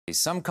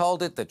Some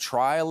called it the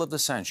trial of the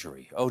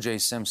century. O.J.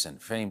 Simpson,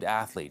 famed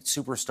athlete,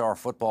 superstar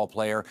football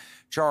player,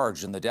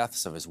 charged in the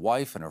deaths of his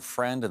wife and her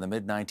friend in the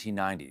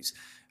mid-1990s.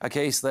 A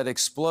case that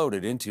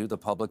exploded into the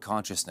public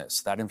consciousness.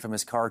 That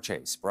infamous car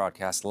chase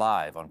broadcast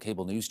live on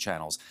cable news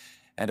channels.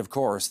 And, of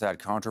course, that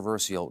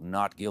controversial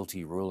not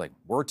guilty ruling.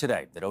 Word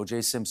today that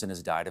O.J. Simpson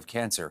has died of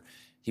cancer.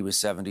 He was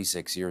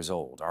 76 years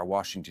old. Our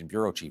Washington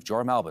bureau chief,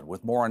 Malbon,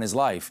 with more on his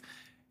life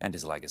and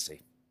his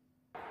legacy.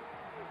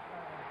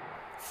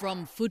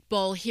 From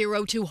football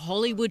hero to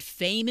Hollywood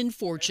fame and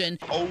fortune,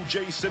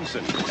 O.J.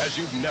 Simpson, as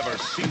you've never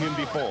seen him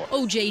before.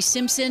 O.J.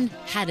 Simpson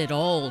had it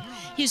all.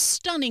 His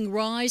stunning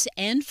rise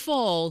and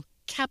fall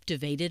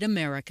captivated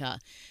America.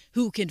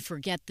 Who can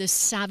forget the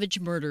savage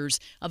murders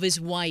of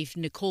his wife,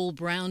 Nicole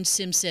Brown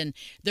Simpson,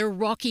 their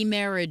rocky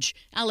marriage,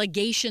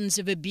 allegations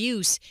of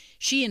abuse?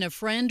 She and a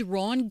friend,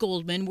 Ron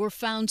Goldman, were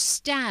found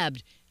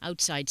stabbed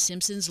outside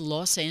Simpson's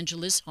Los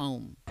Angeles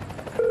home.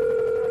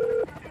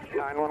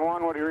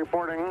 911, what are you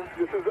reporting?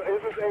 This is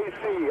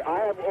AC. I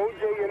have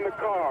O.J. in the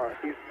car.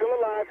 He's still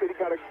alive, but he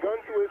got a gun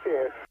to his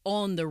head.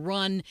 On the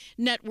run,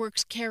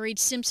 networks carried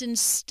Simpson's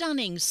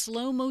stunning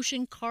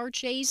slow-motion car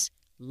chase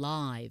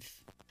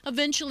live.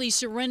 Eventually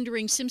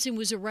surrendering, Simpson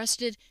was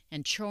arrested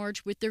and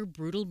charged with their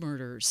brutal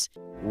murders.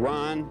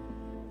 Ron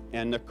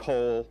and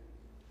Nicole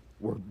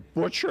were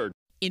butchered.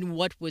 In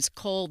what was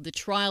called the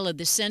trial of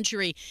the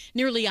century,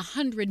 nearly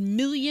 100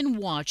 million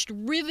watched,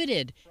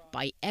 riveted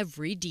by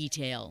every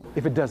detail.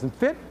 If it doesn't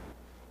fit,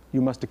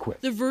 you must acquit.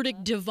 The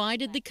verdict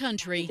divided the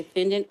country.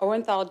 Defendant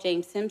Orenthal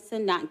James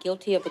Simpson not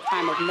guilty of the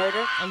crime of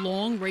murder.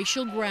 Along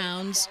racial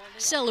grounds,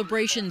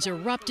 celebrations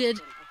erupted.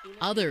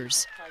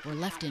 Others were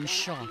left in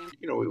shock.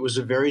 You know, it was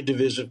a very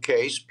divisive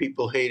case.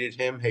 People hated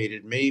him,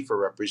 hated me for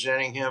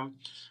representing him.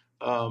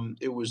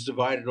 It was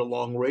divided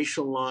along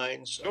racial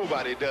lines.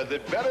 Nobody does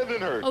it better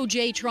than her.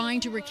 O.J., trying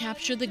to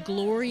recapture the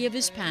glory of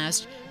his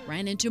past,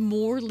 ran into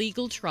more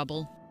legal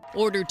trouble.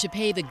 Ordered to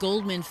pay the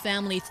Goldman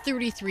family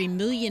 $33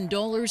 million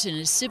in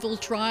a civil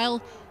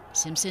trial,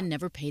 Simpson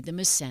never paid them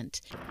a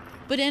cent,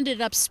 but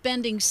ended up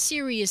spending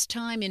serious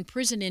time in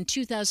prison in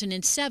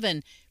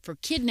 2007 for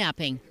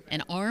kidnapping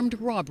and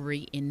armed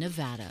robbery in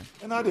Nevada.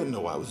 And I didn't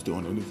know I was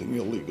doing anything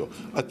illegal.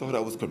 I thought I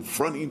was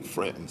confronting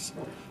friends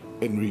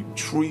and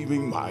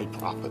retrieving my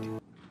property.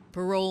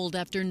 Paroled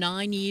after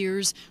 9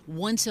 years,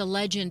 once a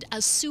legend, a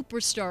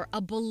superstar,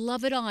 a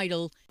beloved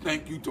idol.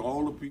 Thank you to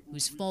all the people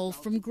whose fall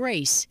from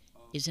grace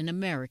is an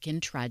American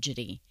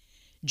tragedy.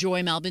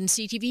 Joy Malbon,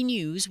 CTV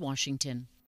News, Washington.